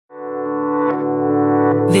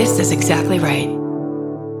This is exactly right.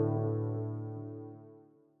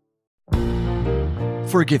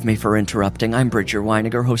 Forgive me for interrupting. I'm Bridger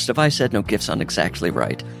Weiniger, host of I Said No Gifts on Exactly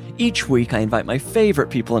Right. Each week, I invite my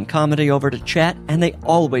favorite people in comedy over to chat, and they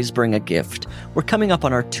always bring a gift. We're coming up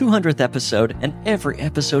on our 200th episode, and every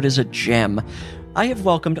episode is a gem. I have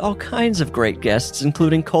welcomed all kinds of great guests,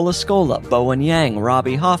 including Cola Scola, Bowen Yang,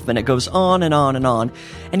 Robbie Hoffman. It goes on and on and on.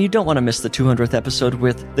 And you don't want to miss the 200th episode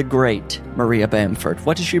with the great Maria Bamford.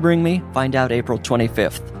 What does she bring me? Find out April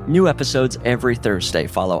 25th. New episodes every Thursday.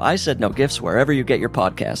 Follow I Said No Gifts wherever you get your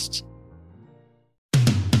podcasts.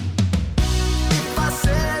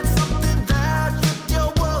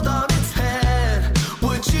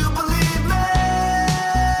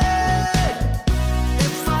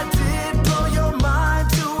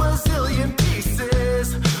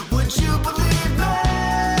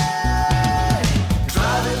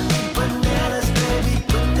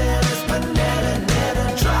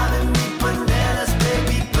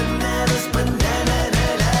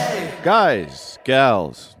 Guys,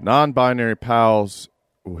 gals, non-binary pals,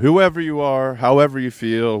 whoever you are, however you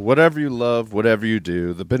feel, whatever you love, whatever you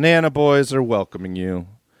do, the Banana Boys are welcoming you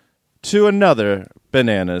to another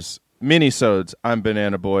Bananas Minisodes. I'm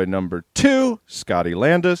Banana Boy number 2, Scotty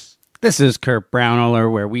Landis. This is Kurt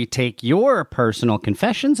Brownoller, where we take your personal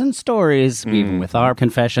confessions and stories, even with our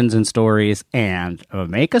confessions and stories, and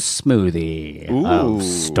make a smoothie.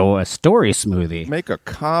 A story smoothie. Make a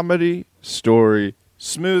comedy story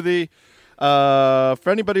smoothie. For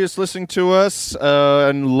anybody who's listening to us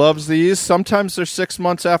and loves these, sometimes they're 6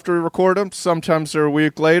 months after we record them, sometimes they're a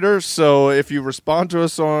week later. So if you respond to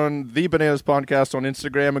us on the Bananas Podcast on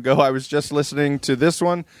Instagram and go, I was just listening to this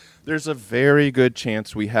one, there's a very good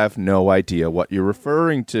chance we have no idea what you're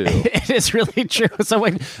referring to. It is really true. So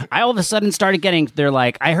when I all of a sudden started getting, they're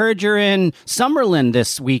like, I heard you're in Summerlin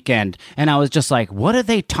this weekend. And I was just like, what are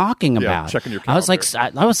they talking about? Checking your calendar. I was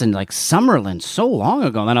like, I was in like Summerlin so long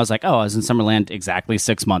ago. And then I was like, oh, I was in Summerland exactly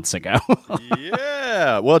 6 months ago.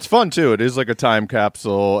 Yeah. Well, it's fun, too. It is like a time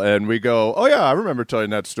capsule. And we go, oh, yeah, I remember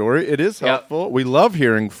telling that story. It is helpful. Yep. We love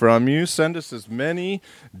hearing from you. Send us as many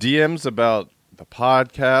DMs about the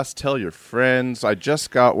podcast. Tell your friends. I just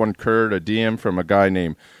got one, Kurt, a DM from a guy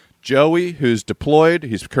named Joey, who's deployed.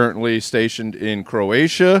 He's currently stationed in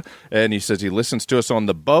Croatia, and he says he listens to us on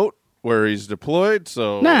the boat where he's deployed.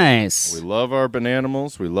 So nice. We love our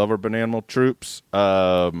Bananimals. We love our Bananimal troops.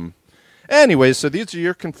 Anyway, so these are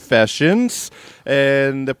your confessions,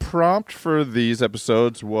 and the prompt for these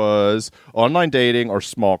episodes was online dating or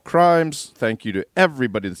small crimes. Thank you to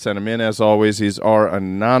everybody that sent them in. As always, these are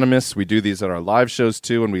anonymous. We do these at our live shows,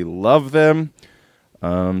 too, and we love them.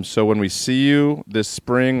 So when we see you this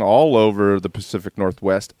spring all over the Pacific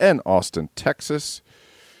Northwest and Austin, Texas,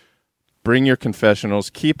 bring your confessionals.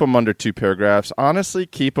 Keep them under 2 paragraphs. Honestly,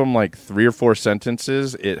 keep them like 3 or 4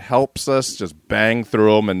 sentences. It helps us just bang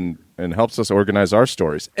through them and helps us organize our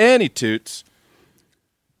stories. Any toots.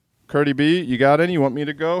 Curdy B, you got any? You want me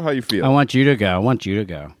to go? How you feel? I want you to go.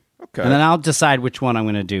 Okay. And then I'll decide which one I'm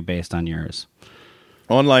going to do based on yours.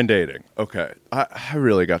 Online dating. Okay. I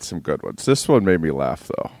really got some good ones. This one made me laugh,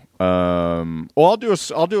 though. Well, I'll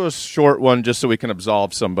do a short one just so we can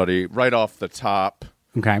absolve somebody right off the top.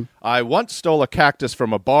 Okay. I once stole a cactus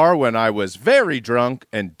from a bar when I was very drunk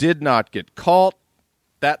and did not get caught.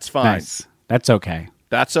 That's fine. Nice. That's okay.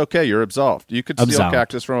 That's okay. You're absolved. You could steal a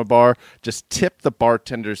cactus from a bar. Just tip the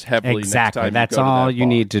bartenders heavily next time you go to that bar. That's all you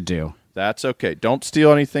need to do. That's okay. Don't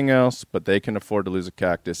steal anything else, but they can afford to lose a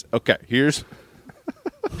cactus. Okay, here's...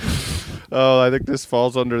 Oh, I think this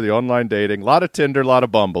falls under the online dating. A lot of Tinder, a lot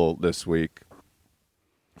of Bumble this week.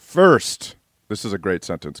 First, this is a great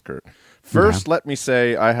sentence, Kurt. First, let me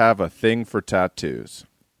say I have a thing for tattoos.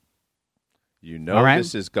 You know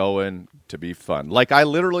this is going to be fun. Like, I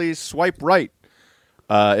literally swipe right.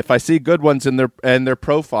 If I see good ones in their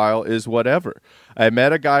profile is whatever. I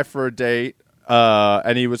met a guy for a date,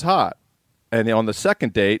 and he was hot. And on the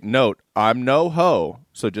second date, note, I'm no hoe.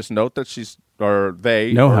 So just note that she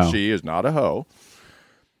is not a hoe.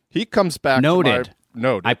 He comes back. Noted.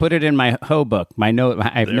 Noted. I put it in my hoe book.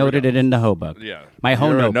 I've noted it in the hoe book. Yeah. My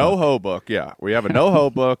hoe notebook. No hoe book. Yeah. We have a no hoe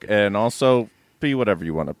book, and also be whatever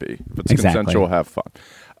you want to be. If it's consensual, have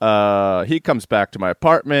fun. He comes back to my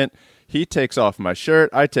apartment. He takes off my shirt.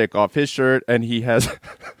 I take off his shirt, and he has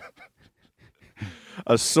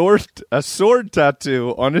a sword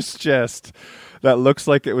tattoo on his chest that looks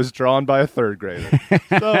like it was drawn by a third grader.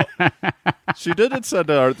 So she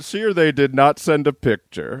or they did not send a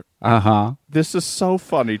picture. Uh-huh. This is so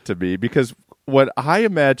funny to me because when I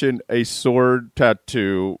imagine a sword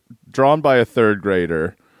tattoo drawn by a third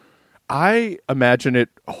grader, I imagine it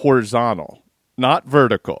horizontal, not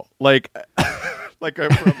vertical, like like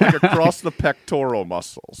across the pectoral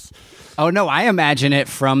muscles. Oh, no, I imagine it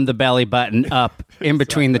from the belly button up in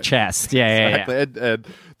between the chest. Yeah. And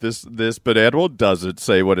this banana doesn't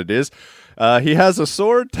say what it is. He has a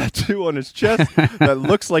sword tattoo on his chest that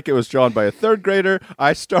looks like it was drawn by a third grader.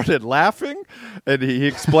 I started laughing, and he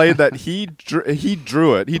explained that he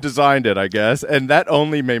drew it. He designed it, I guess, and that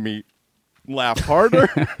only made me laugh harder.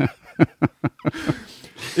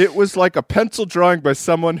 It was like a pencil drawing by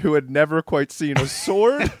someone who had never quite seen a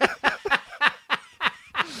sword.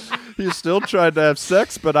 He still tried to have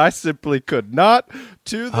sex, but I simply could not.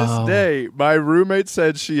 To this day, my roommate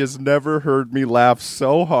said she has never heard me laugh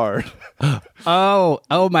so hard.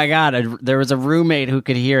 Oh my God. There was a roommate who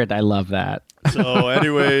could hear it. I love that. So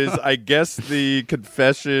anyways, I guess the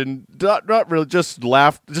confession, not really, just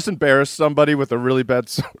embarrassed somebody with a really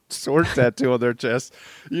bad sword tattoo on their chest.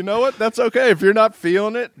 You know what? That's okay. If you're not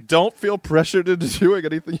feeling it, don't feel pressured into doing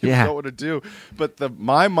anything you don't want to do. But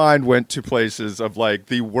my mind went to places of like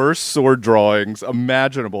the worst sword drawings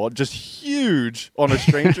imaginable, just huge on a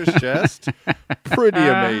stranger's chest. Pretty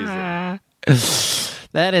amazing.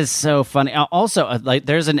 That is so funny. Also, like,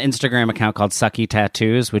 there's an Instagram account called Sucky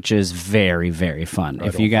Tattoos, which is very, very fun.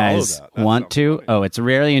 If you guys want to, it's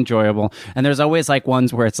really enjoyable. And there's always like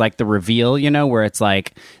ones where it's like the reveal, where it's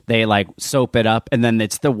like they like soap it up and then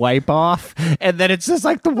it's the wipe off, and then it's just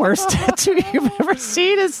like the worst tattoo you've ever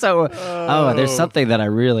seen. Is so. There's something that I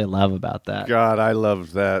really love about that. God, I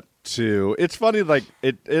love that too. It's funny, like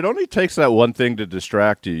it only takes that one thing to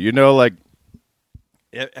distract you. Like.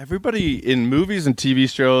 Everybody in movies and TV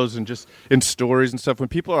shows and just in stories and stuff, when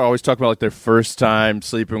people are always talking about like their first time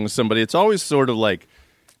sleeping with somebody, it's always sort of like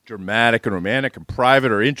dramatic and romantic and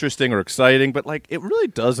private or interesting or exciting. But like, it really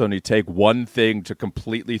does only take one thing to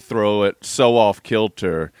completely throw it so off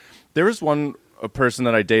kilter. There was a person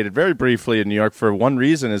that I dated very briefly in New York for one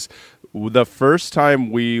reason. Is the first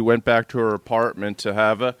time we went back to her apartment to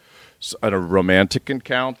have a romantic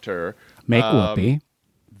encounter. Make whoopee.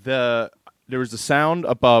 There was the sound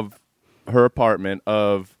above her apartment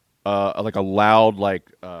of like a loud,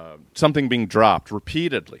 like something being dropped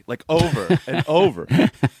repeatedly, like over and over,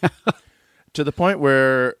 to the point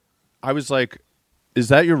where I was like, "Is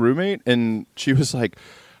that your roommate?" And she was like,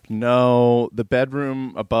 "No, the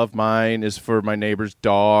bedroom above mine is for my neighbor's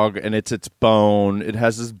dog, and it's its bone. It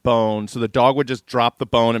has this bone, so the dog would just drop the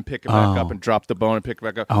bone and pick it back up, and drop the bone and pick it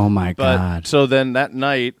back up." Oh my God! So then that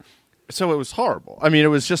night. So it was horrible. I mean, it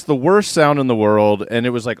was just the worst sound in the world, and it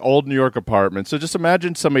was like old New York apartments. So just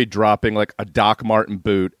imagine somebody dropping like a Doc Martin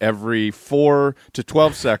boot every 4 to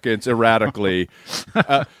 12 seconds erratically.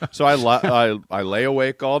 So I lay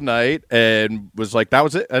awake all night and was like, that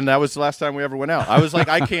was it. And that was the last time we ever went out. I was like,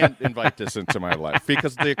 I can't invite this into my life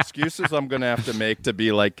because the excuses I'm going to have to make to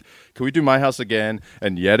be like, can we do my house again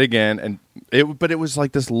and yet again? But it was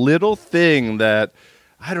like this little thing that,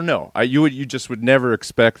 I don't know. You just would never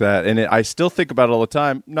expect that, and I still think about it all the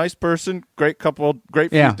time. Nice person, great couple,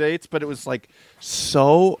 great few dates, but it was like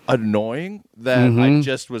so annoying that I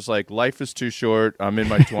just was like, life is too short. I'm in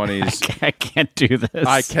my 20s. I can't do this.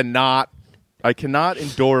 I cannot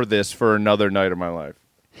endure this for another night of my life.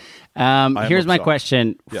 Here's my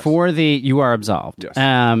question. Yes. You are absolved. Yes.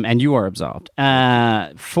 And you are absolved.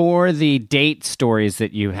 For the date stories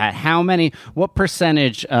that you had, what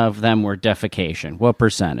percentage of them were defecation? What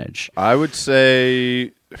percentage? I would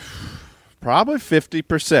say probably 50%.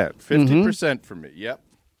 50% for me. Yep.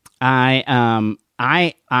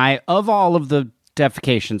 I of all of the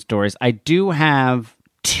defecation stories, I do have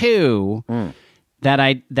two that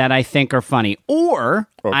I think are funny. Or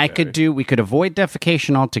we could avoid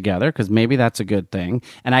defecation altogether, because maybe that's a good thing,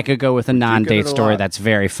 and I could go with a non-date story that's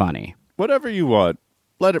very funny. Whatever you want,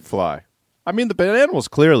 let it fly. I mean, the animals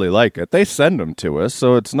clearly like it. They send them to us,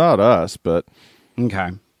 so it's not us. But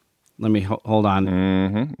okay, let me hold on.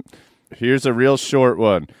 Mm-hmm. Here's a real short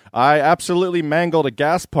one. I absolutely mangled a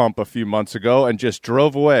gas pump a few months ago and just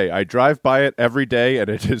drove away. I drive by it every day, and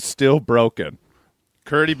it is still broken.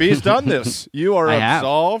 Curdy B's done this. You are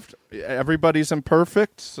absolved. Everybody's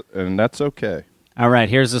imperfect, and that's okay. All right,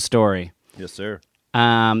 here's the story. Yes, sir.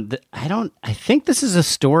 I think this is a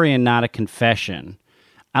story and not a confession.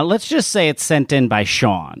 Let's just say it's sent in by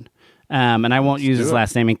Sean. And I won't use his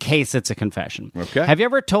last name in case it's a confession. Okay. Have you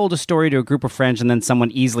ever told a story to a group of friends and then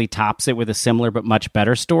someone easily tops it with a similar but much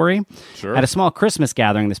better story? Sure. At a small Christmas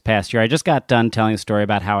gathering this past year, I just got done telling a story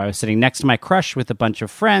about how I was sitting next to my crush with a bunch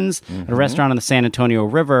of friends at a restaurant on the San Antonio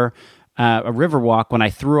River, a river walk, when I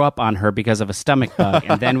threw up on her because of a stomach bug,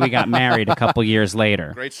 and then we got married a couple years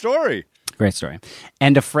later. Great story. Great story.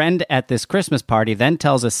 And a friend at this Christmas party then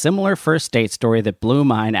tells a similar first date story that blew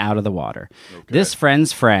mine out of the water. Okay. This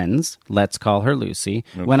friend's friends, let's call her Lucy,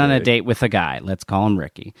 went on a date with a guy, let's call him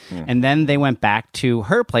Ricky. And then they went back to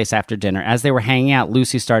her place after dinner. As they were hanging out,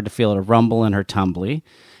 Lucy started to feel a rumble in her tumbly.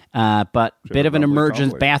 But bit of an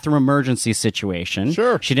bathroom emergency situation.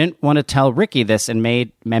 Sure. She didn't want to tell Ricky this and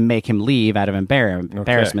make him leave out of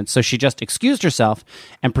embarrassment. So she just excused herself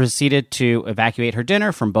and proceeded to evacuate her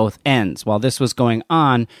dinner from both ends. While this was going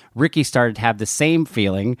on, Ricky started to have the same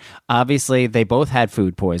feeling. Obviously, they both had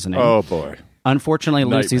food poisoning. Oh, boy. Unfortunately,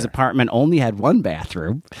 Lucy's apartment only had one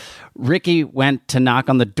bathroom. Ricky went to knock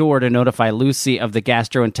on the door to notify Lucy of the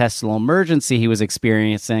gastrointestinal emergency he was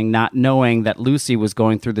experiencing, not knowing that Lucy was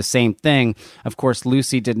going through the same thing. Of course,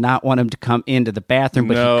 Lucy did not want him to come into the bathroom,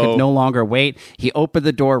 but he could no longer wait. He opened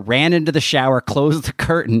the door, ran into the shower, closed the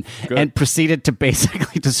curtain, and proceeded to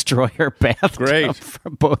basically destroy her bathtub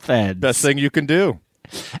from both ends. Best thing you can do.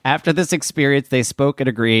 After this experience, they spoke and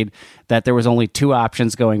agreed that there was only two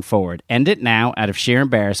options going forward. End it now out of sheer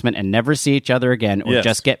embarrassment and never see each other again, or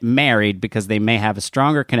just get married because they may have a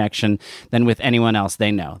stronger connection than with anyone else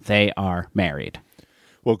they know. They are married.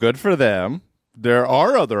 Well, good for them. There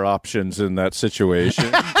are other options in that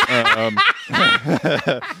situation.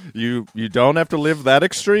 You don't have to live that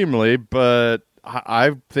extremely, but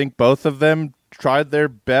I think both of them tried their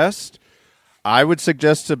best. I would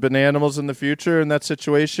suggest to Bananimals in the future in that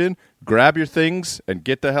situation, grab your things and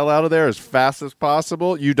get the hell out of there as fast as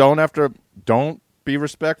possible. You don't be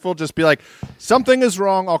respectful. Just be like, something is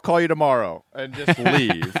wrong. I'll call you tomorrow. And just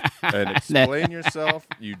leave and explain yourself.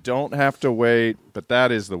 You don't have to wait. But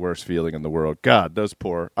that is the worst feeling in the world. God, those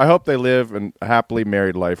poor. I hope they live a happily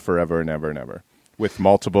married life forever and ever and ever with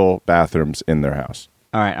multiple bathrooms in their house.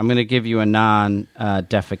 All right. I'm going to give you a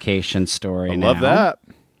non-defecation story now. I love that.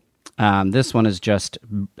 This one is just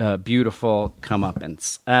beautiful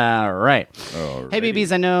comeuppance. All right. Alrighty. Hey,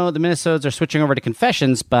 BBs, I know the Minisodes are switching over to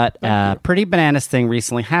confessions, but pretty bananas thing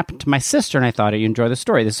recently happened to my sister, and I thought you'd enjoy the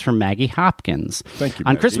story. This is from Maggie Hopkins. Thank you,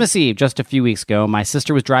 On Maggie. Christmas Eve, just a few weeks ago, my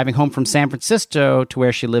sister was driving home from San Francisco to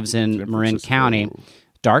where she lives in Marin County.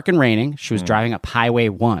 Dark and raining. She was driving up Highway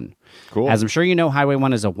 1. Cool. As I'm sure you know, Highway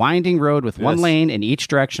 1 is a winding road with one lane in each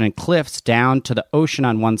direction and cliffs down to the ocean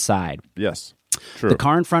on one side. Yes. True. The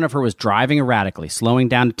car in front of her was driving erratically, slowing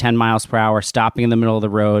down to 10 miles per hour, stopping in the middle of the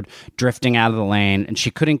road, drifting out of the lane, and she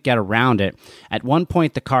couldn't get around it. At one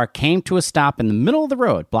point, the car came to a stop in the middle of the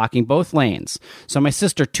road, blocking both lanes. So my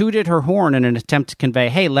sister tooted her horn in an attempt to convey,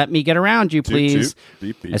 hey, let me get around you, please. Toot, toot.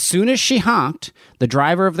 Beep, beep. As soon as she honked, the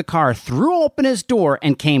driver of the car threw open his door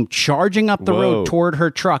and came charging up the road toward her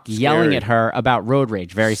truck, yelling at her about road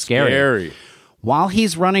rage. Very scary. While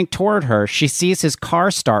he's running toward her, she sees his car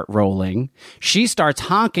start rolling. She starts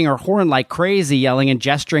honking her horn like crazy, yelling and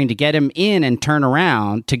gesturing to get him in and turn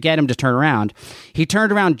around, to get him to turn around. He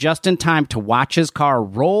turned around just in time to watch his car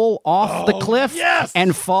roll off the cliff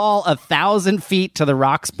and fall 1,000 feet to the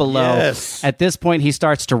rocks below. Yes. At this point, he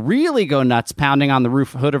starts to really go nuts, pounding on the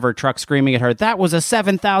hood of her truck, screaming at her, that was a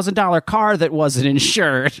 $7,000 car that wasn't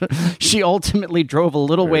insured. She ultimately drove a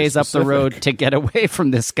little ways up the road to get away from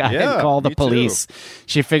this guy and call the police.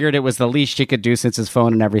 She figured it was the least she could do since his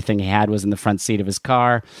phone and everything he had was in the front seat of his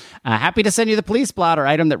car. Happy to send you the police blotter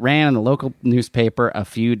item that ran in the local newspaper a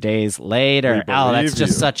few days later. Oh, that's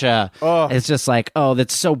just such a... It's just like,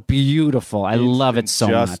 that's so beautiful. I love it so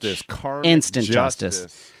much. Instant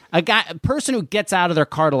justice. A person who gets out of their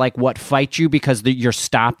car to fight you because you're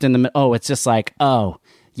stopped in the middle. Oh, it's just like,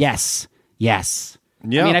 yes.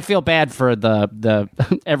 Yeah. I mean, I feel bad for the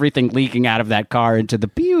everything leaking out of that car into the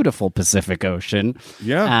beautiful Pacific Ocean.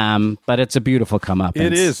 Yeah. But it's a beautiful come-up.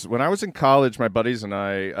 It is. When I was in college, my buddies and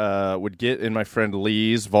I would get in my friend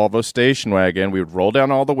Lee's Volvo station wagon. We would roll down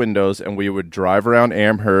all the windows, and we would drive around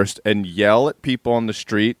Amherst and yell at people on the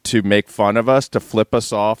street to make fun of us, to flip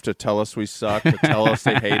us off, to tell us we suck, to tell us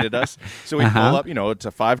they hated us. So we'd pull up, it's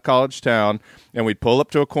a 5-college town, and we'd pull up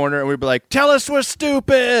to a corner, and we'd be like, tell us we're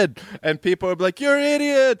stupid! And people would be like, you're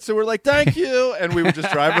idiots! And we're like, thank you! And we would just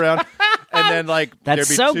drive around, and then That's there'd be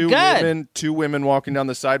so good. two women walking down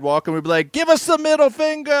the sidewalk, and we'd be like, give us the middle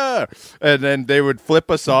finger! And then they would flip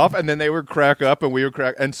us off, and then they would crack up, and we would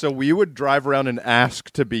crack. And so we would drive around and ask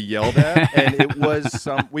to be yelled at, and it was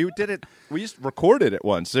we recorded it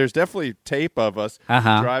once. There's definitely tape of us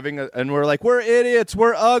driving, and we're like, we're idiots,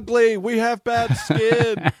 we're ugly, we have bad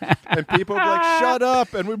skin. And people would be like, shut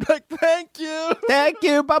up, and we'd be like, thank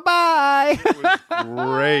you, bye-bye. It was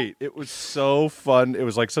great. It was so fun. It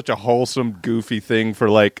was such a wholesome, goofy thing for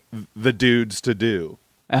the dudes to do.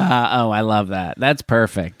 I love that. That's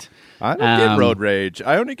perfect. I don't get road rage.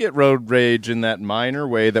 I only get road rage in that minor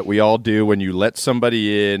way that we all do when you let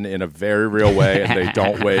somebody in a very real way and they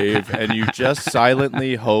don't wave, and you just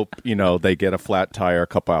silently hope, they get a flat tire a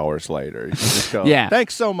couple hours later. You just go,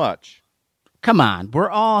 thanks so much. Come on. We're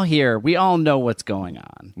all here. We all know what's going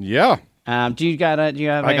on. Yeah. Do you have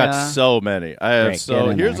I got so many. Here's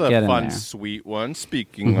a fun, sweet one.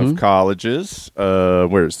 Speaking of colleges,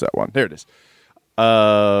 where's that one? There it is.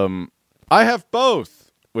 I have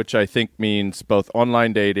both, which I think means both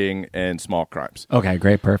online dating and small crimes. Okay,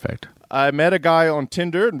 great, perfect. I met a guy on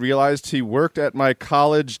Tinder and realized he worked at my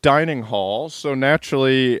college dining hall. So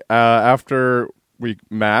naturally, after we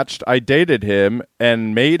matched, I dated him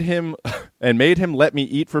and made him let me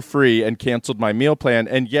eat for free and canceled my meal plan.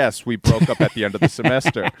 And yes, we broke up at the end of the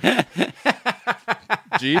semester.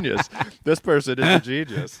 Genius. This person is a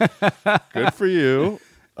genius. Good for you.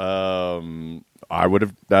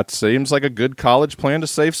 That seems like a good college plan to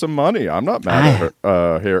save some money. I'm not mad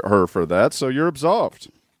at her for that, so you're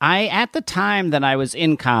absolved. At the time that I was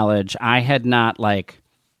in college, I had not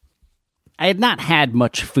had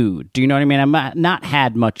much food. Do you know what I mean? I've not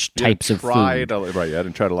had much types of food. Right, you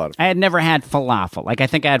hadn't tried a lot of food. I had never had falafel. I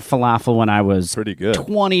think I had falafel when I was pretty good.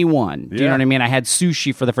 21. Do you know what I mean? I had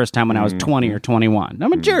sushi for the first time when I was 20 or 21.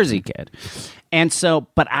 I'm a Jersey kid. And so,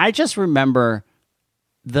 but I just remember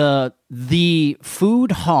the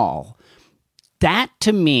food hall, that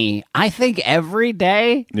to me, I think every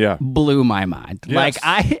day blew my mind. Yes.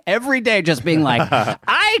 Every day just being like,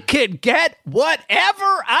 I could get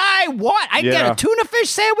whatever I want. I get a tuna fish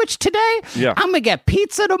sandwich today. Yeah. I'm going to get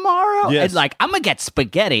pizza tomorrow. Yes. And I'm going to get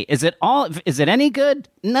spaghetti. Is it any good?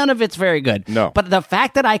 None of it's very good. No. But the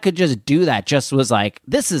fact that I could just do that just was like,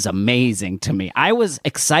 this is amazing to me. I was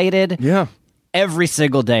excited every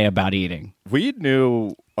single day about eating. We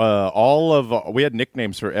knew we had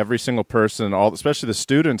nicknames for every single person, especially the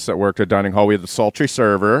students that worked at dining hall. We had the sultry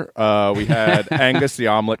server. We had Angus, the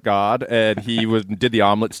omelet god, and he did the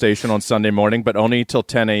omelet station on Sunday morning, but only till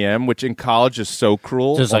 10 a.m., which in college is so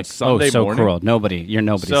cruel. Just like, Sunday morning. Cruel. Nobody's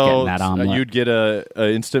getting that omelet. You'd get a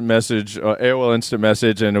instant message, AOL instant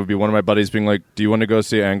message, and it would be one of my buddies being like, "Do you want to go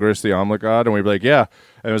see Angus, the omelet god?" And we'd be like, "Yeah."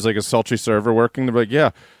 And it was like a sultry server working. They'd be like, "Yeah."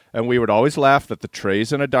 And we would always laugh that the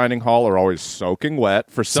trays in a dining hall are always soaking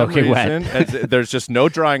wet for some reason. There's just no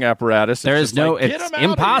drying apparatus. It's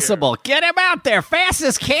impossible. Get him out there fast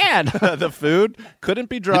as can. The food couldn't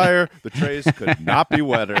be drier. The trays could not be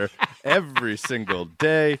wetter. Every single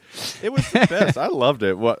day. It was the best. I loved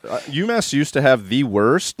it. UMass used to have the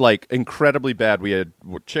worst, incredibly bad. We had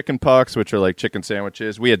chicken pucks, which are like chicken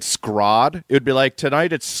sandwiches. We had scrod. It would be like,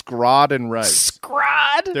 tonight it's scrod and rice.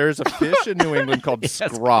 Scrod? There's a fish in New England called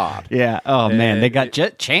scrod. Yeah. Oh, man. They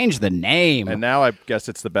changed the name. And now I guess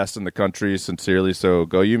it's the best in the country, sincerely. So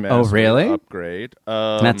go UMass. Oh, really? Upgrade.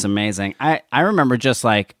 That's amazing. I remember just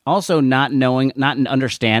also not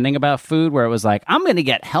understanding about food, where it was like, I'm going to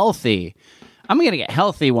get healthy. I'm going to get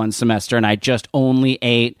healthy one semester, and I just only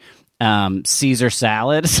ate Caesar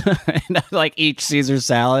salads. And each Caesar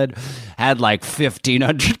salad had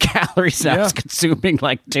 1,500 calories. I was consuming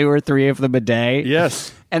 2 or 3 of them a day.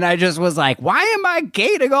 Yes. And I just was like, why am I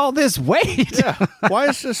gaining all this weight? Yeah. Why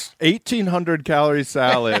is this 1,800 calorie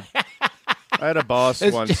salad? I had a boss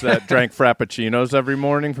once that drank Frappuccinos every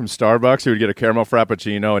morning from Starbucks. He would get a caramel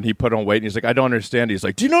Frappuccino, and he put on weight, and he's like, I don't understand. He's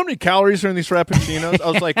like, do you know how many calories are in these Frappuccinos? I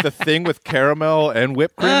was like, the thing with caramel and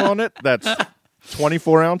whipped cream on it, that's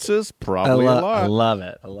 24 ounces? Probably a lot. I love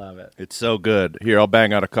it. It's so good. Here, I'll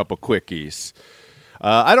bang out a couple quickies.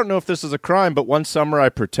 I don't know if this is a crime, but one summer I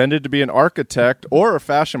pretended to be an architect or a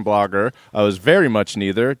fashion blogger. I was very much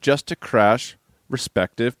neither, just to crash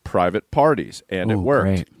respective private parties, and it worked.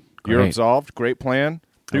 Great. You're absolved. Great plan.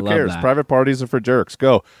 Who cares? That. Private parties are for jerks.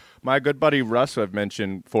 Go. My good buddy Russ, who I've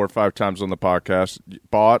mentioned 4 or 5 times on the podcast,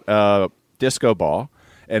 bought a disco ball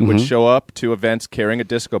and would show up to events carrying a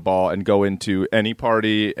disco ball and go into any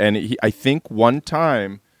party. And I think one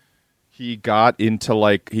time he got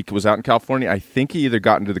into he was out in California. I think he either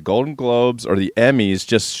got into the Golden Globes or the Emmys,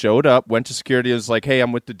 just showed up, went to security, and was like, hey,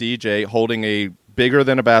 I'm with the DJ holding a bigger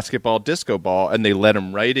than a basketball disco ball, and they let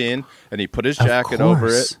him right in, and he put his jacket over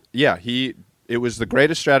it. Yeah, it was the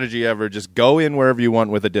greatest strategy ever. Just go in wherever you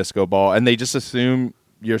want with a disco ball, and they just assume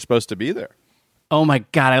you're supposed to be there. Oh my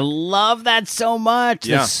God, I love that so much.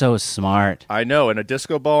 Yeah. That's so smart. I know, and a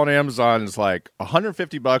disco ball on Amazon is like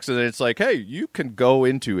 $150, and it's like, hey, you can go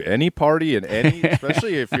into any party in any,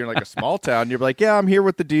 especially if you're in a small town, you're like, yeah, I'm here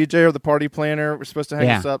with the DJ or the party planner. We're supposed to hang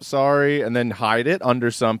this up, sorry, and then hide it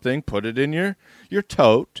under something, put it in your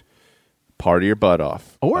tote, party your butt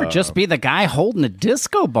off. Or just be the guy holding a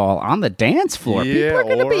disco ball on the dance floor. People are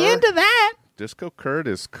going to be into that. Disco Kurt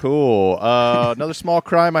is cool. Another small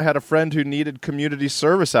crime. I had a friend who needed community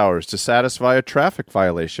service hours to satisfy a traffic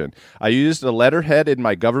violation. I used a letterhead in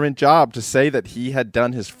my government job to say that he had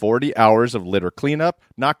done his 40 hours of litter cleanup.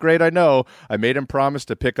 Not great, I know. I made him promise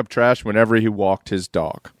to pick up trash whenever he walked his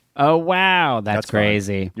dog. Oh, wow. That's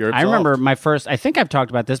crazy. I remember I think I've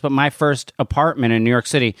talked about this, but my first apartment in New York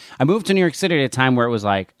City, I moved to New York City at a time where it was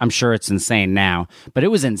like, I'm sure it's insane now, but it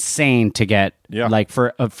was insane to get, like,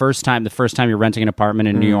 for the first time you're renting an apartment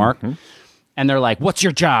in New York, and they're like, what's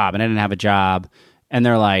your job? And I didn't have a job. And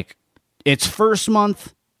they're like, it's first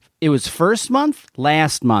month. It was first month,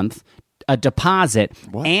 last month, a deposit,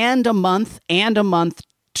 and a month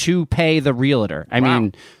to pay the realtor. I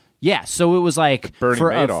mean... Yeah, so it was like Bernie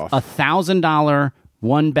for a $1,000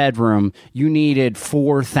 one bedroom, you needed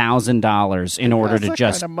 $4,000 in order to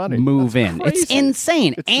just move in. Crazy. It's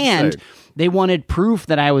insane. And they wanted proof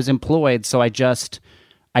that I was employed, so I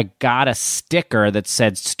got a sticker that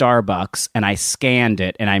said Starbucks, and I scanned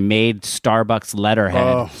it, and I made Starbucks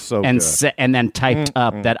letterhead, and then typed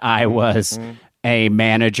up that I was a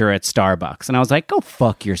manager at Starbucks. And I was like, go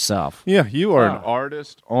fuck yourself. Yeah, you are an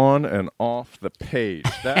artist on and off the page.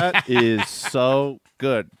 That is so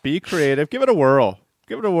good. Be creative. Give it a whirl.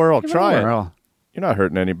 Try it. You're not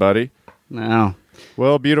hurting anybody. No.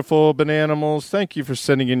 Well, beautiful Bananimals, thank you for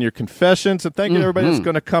sending in your confessions, and thank you to everybody that's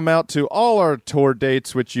going to come out to all our tour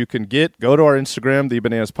dates, which you can get. Go to our Instagram, The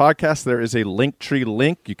Bananas Podcast. There is a Linktree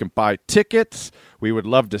link. You can buy tickets. We would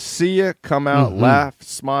love to see you. Come out, laugh,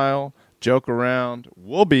 smile, joke around.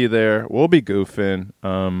 We'll be there. We'll be goofing.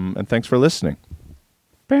 And thanks for listening.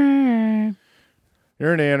 Bye.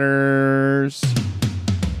 You're nanners.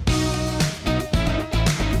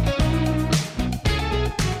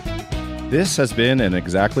 This has been an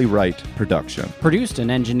Exactly Right production. Produced and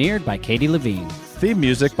engineered by Katie Levine. Theme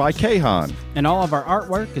music by Kahan. And all of our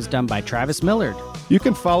artwork is done by Travis Millard. You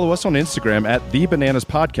can follow us on Instagram at The Bananas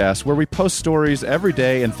Podcast, where we post stories every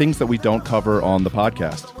day and things that we don't cover on the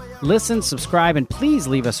podcast. Listen, subscribe, and please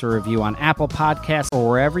leave us a review on Apple Podcasts or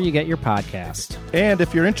wherever you get your podcast. And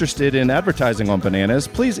if you're interested in advertising on Bananas,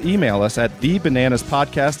 please email us at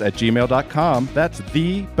thebananaspodcast@gmail.com. That's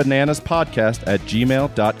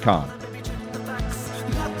thebananaspodcast@gmail.com.